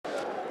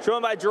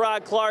joined by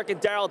Jerrod Clark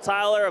and Darryl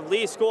Tyler of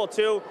Lee School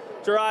 2.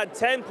 Jerrod,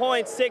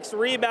 10.6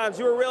 rebounds.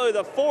 You were really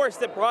the force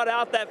that brought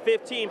out that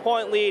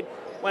 15-point lead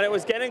when it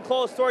was getting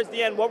close towards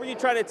the end. What were you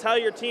trying to tell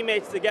your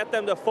teammates to get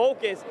them to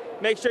focus,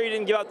 make sure you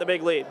didn't give up the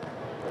big lead?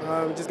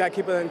 Just got to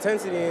keep the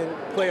intensity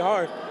and play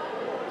hard.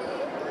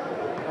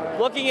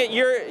 Looking at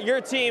your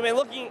team and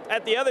looking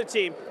at the other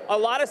team, a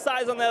lot of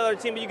size on the other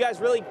team, but you guys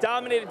really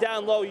dominated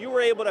down low. You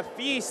were able to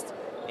feast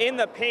in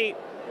the paint.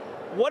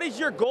 What is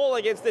your goal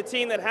against the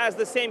team that has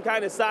the same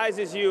kind of size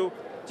as you?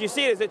 Do you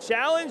see it as a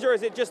challenge, or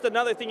is it just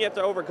another thing you have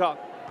to overcome?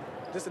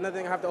 Just another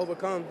thing I have to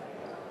overcome.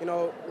 You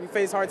know, we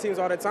face hard teams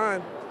all the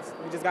time.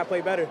 We just got to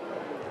play better.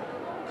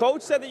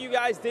 Coach said that you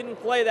guys didn't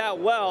play that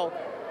well.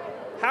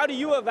 How do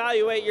you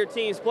evaluate your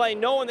team's play,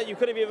 knowing that you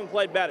could have even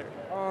played better?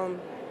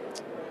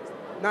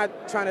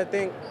 Not trying to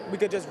think we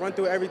could just run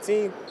through every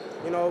team.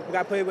 You know, we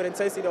got to play with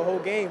intensity the whole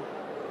game.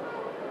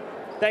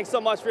 Thanks so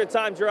much for your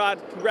time, Jerrod.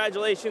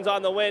 Congratulations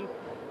on the win.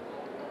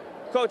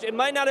 Coach, it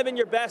might not have been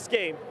your best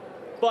game,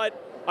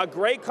 but a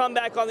great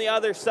comeback on the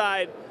other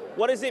side.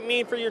 What does it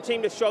mean for your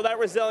team to show that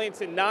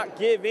resilience and not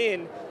give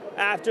in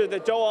after the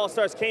Joe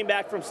All-Stars came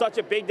back from such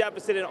a big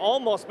deficit and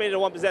almost made it a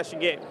one-possession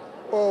game?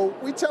 Well,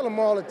 we tell them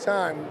all the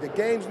time, the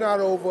game's not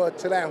over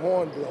till that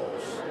horn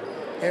blows.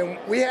 And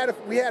we had a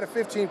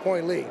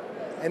 15-point lead,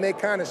 and they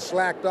kind of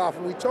slacked off.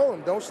 And we told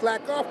them, don't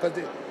slack off, because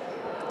the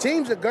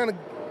teams are going to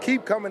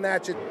keep coming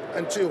at you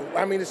until,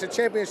 I mean, it's a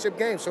championship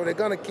game, so they're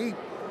going to keep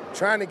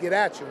trying to get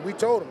at you. We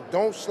told them,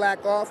 don't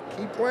slack off,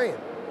 keep playing.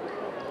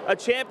 A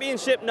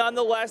championship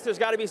nonetheless. There's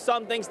got to be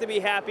some things to be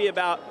happy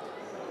about.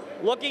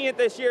 Looking at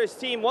this year's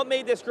team, what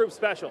made this group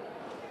special?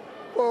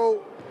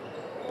 Well,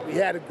 we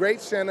had a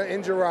great center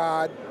in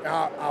Jerrod.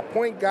 Our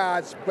point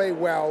guards play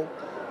well.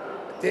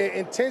 Their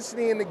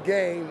intensity in the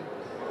game,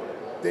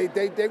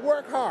 they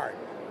work hard.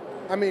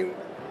 I mean,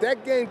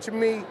 that game to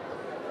me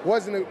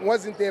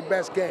wasn't their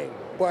best game,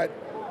 but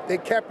they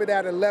kept it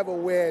at a level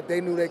where they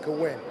knew they could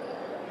win.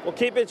 We'll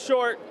keep it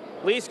short.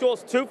 Lee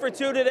School's 2 for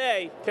 2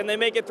 today. Can they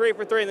make it 3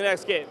 for 3 in the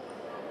next game?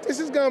 This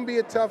is going to be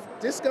a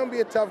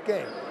tough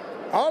game.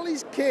 All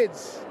these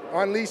kids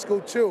on Lee School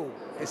 2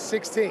 is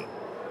 16.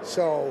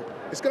 So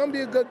it's going to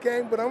be a good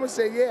game, but I'm going to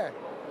say yeah.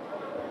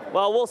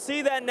 Well, we'll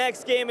see that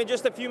next game in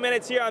just a few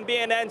minutes here on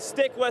BNN.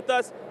 Stick with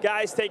us.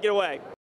 Guys, take it away.